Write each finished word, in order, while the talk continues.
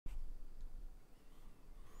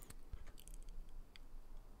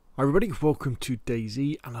Hi everybody, welcome to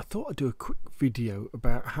DayZ, and I thought I'd do a quick video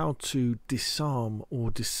about how to disarm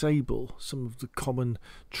or disable some of the common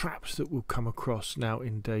traps that we'll come across now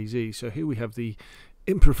in DayZ. So here we have the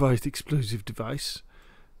improvised explosive device,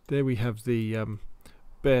 there we have the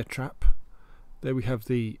bear trap, there we have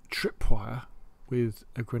the tripwire with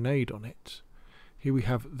a grenade on it, here we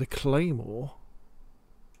have the claymore,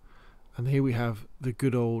 and here we have the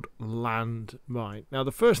good old landmine. Now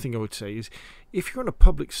the first thing I would say is, if you're on a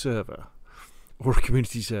public server or a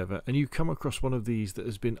community server and you come across one of these that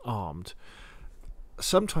has been armed,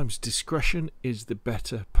 sometimes discretion is the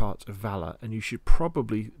better part of valor, and you should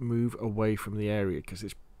probably move away from the area because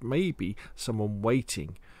there's maybe someone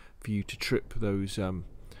waiting for you to trip those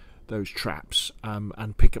traps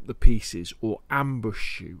and pick up the pieces, or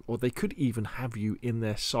ambush you, or they could even have you in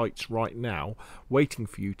their sights right now waiting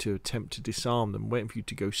for you to attempt to disarm them, waiting for you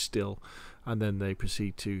to go still, and then they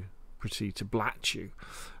proceed to blat you.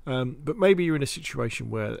 But maybe you're in a situation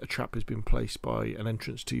where a trap has been placed by an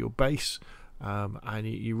entrance to your base, and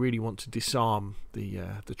you really want to disarm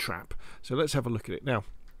the trap. So let's have a look at it now.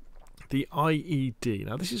 The IED.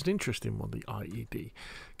 Now this is an interesting one, the IED,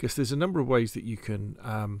 because there's a number of ways that you can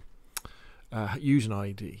use an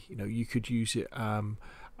IED. You know, you could use it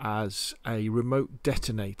as a remote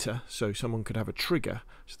detonator, so someone could have a trigger,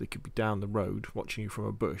 so they could be down the road watching you from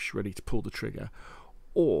a bush ready to pull the trigger,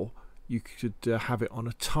 or you could have it on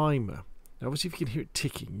a timer. Now obviously if you can hear it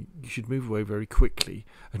ticking, you should move away very quickly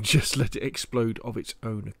and just let it explode of its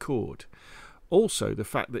own accord. Also, the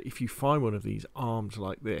fact that if you find one of these armed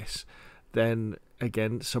like this, then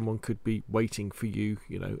again someone could be waiting for you,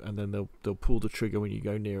 you know, and then they'll pull the trigger when you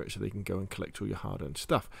go near it so they can go and collect all your hard-earned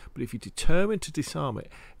stuff. But if you're determined to disarm it,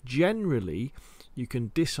 generally you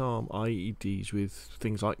can disarm IEDs with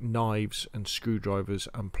things like knives and screwdrivers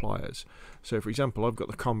and pliers. So for example, I've got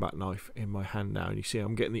the combat knife in my hand now, and you see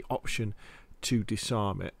I'm getting the option to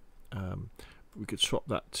disarm it. We could swap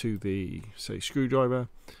that to the, say, screwdriver.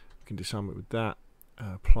 We can disarm it with that,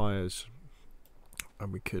 pliers,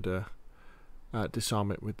 and we could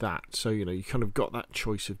disarm it with that. So you know, you kind of got that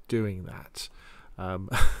choice of doing that,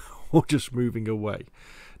 or just moving away.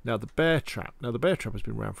 Now the bear trap. Now the bear trap has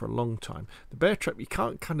been around for a long time. The bear trap you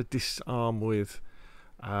can't kind of disarm with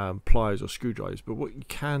pliers or screwdrivers, but what you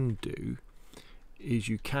can do is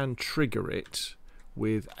you can trigger it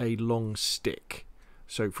with a long stick.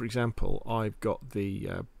 So for example, I've got the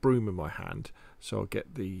broom in my hand, so I'll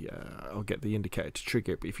get the indicator to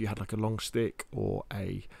trigger it. But if you had like a long stick or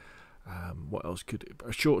a what else could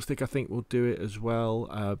a short stick, I think will do it as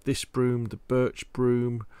well. This broom, the birch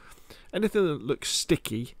broom, anything that looks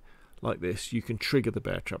sticky like this, you can trigger the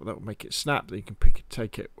bear trap. That will make it snap. Then you can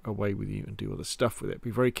take it away with you and do other stuff with it. Be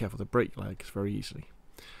very careful to break legs very easily.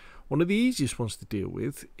 One of the easiest ones to deal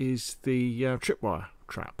with is the tripwire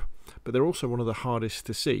trap, but they're also one of the hardest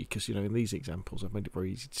to see because, you know, in these examples I've made it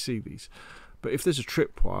very easy to see these. But if there's a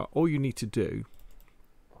tripwire, all you need to do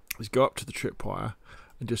is go up to the tripwire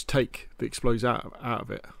and just take the explosives out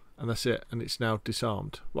of it, and that's it, and it's now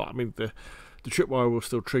disarmed. Well, I mean, the tripwire will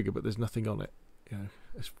still trigger, but there's nothing on it. You know,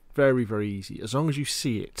 it's very, very easy as long as you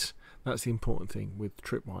see it. That's the important thing with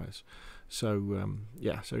tripwires. So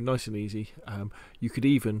yeah, so nice and easy. You could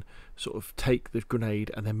even sort of take the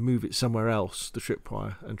grenade and then move it somewhere else, the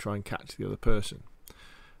tripwire, and try and catch the other person.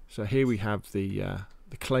 So here we have the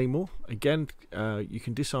claymore. Again, you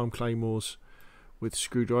can disarm claymores with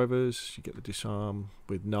screwdrivers. You get the disarm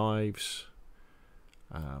with knives.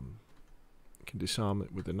 You can disarm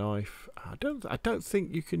it with a knife. I don't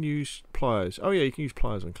think you can use pliers. Oh yeah, you can use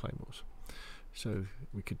pliers on claymores. So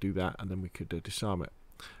we could do that, and then we could disarm it.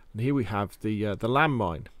 And here we have the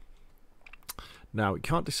landmine. Now you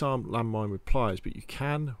can't disarm landmine with pliers, but you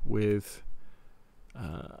can with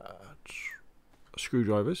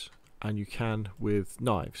screwdrivers, and you can with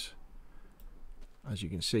knives, as you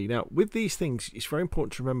can see. Now with these things, it's very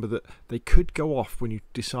important to remember that they could go off when you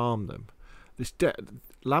disarm them.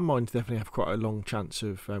 Landmines definitely have quite a long chance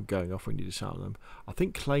of going off when you disarm them. I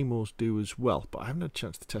think claymores do as well, but I haven't had a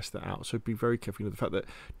chance to test that out, so be very careful. You know, the fact that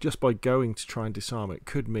just by going to try and disarm it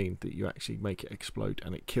could mean that you actually make it explode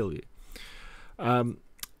and it kill you.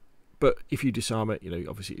 But if you disarm it, you know,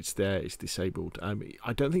 obviously it's there, it's disabled.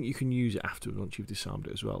 I don't think you can use it afterwards once you've disarmed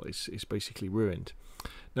it as well. It's basically ruined.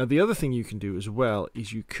 Now the other thing you can do as well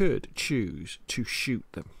is you could choose to shoot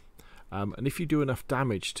them, and if you do enough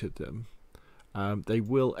damage to them, they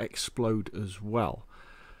will explode as well.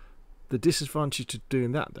 The disadvantage to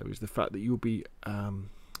doing that, though, is the fact that you'll be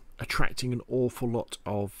attracting an awful lot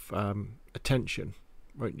of attention,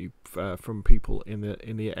 won't you, from people in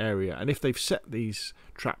the area. And if they've set these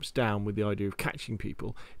traps down with the idea of catching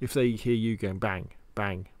people, if they hear you going bang,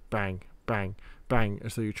 bang, bang, bang, bang,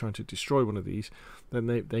 as though you're trying to destroy one of these, then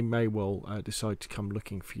they may well decide to come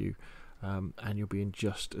looking for you, and you'll be in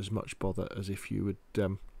just as much bother as if you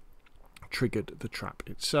had triggered the trap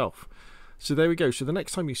itself. So there we go. So the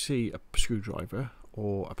next time you see a screwdriver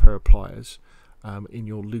or a pair of pliers in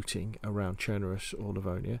your looting around Chernerus or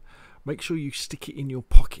Livonia, make sure you stick it in your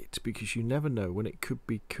pocket, because you never know when it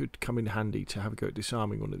could come in handy to have a go at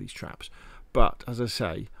disarming one of these traps. But as I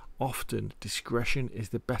say, often discretion is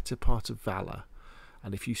the better part of valor,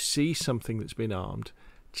 and if you see something that's been armed,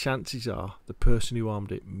 chances are the person who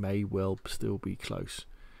armed it may well still be close.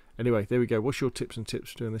 Anyway, there we go. What's your tips and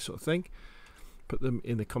tips for doing this sort of thing? Put them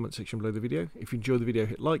in the comment section below the video. If you enjoyed the video,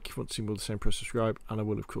 hit like. If you want to see more of the same, press subscribe, and I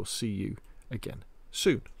will of course see you again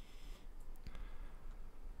soon.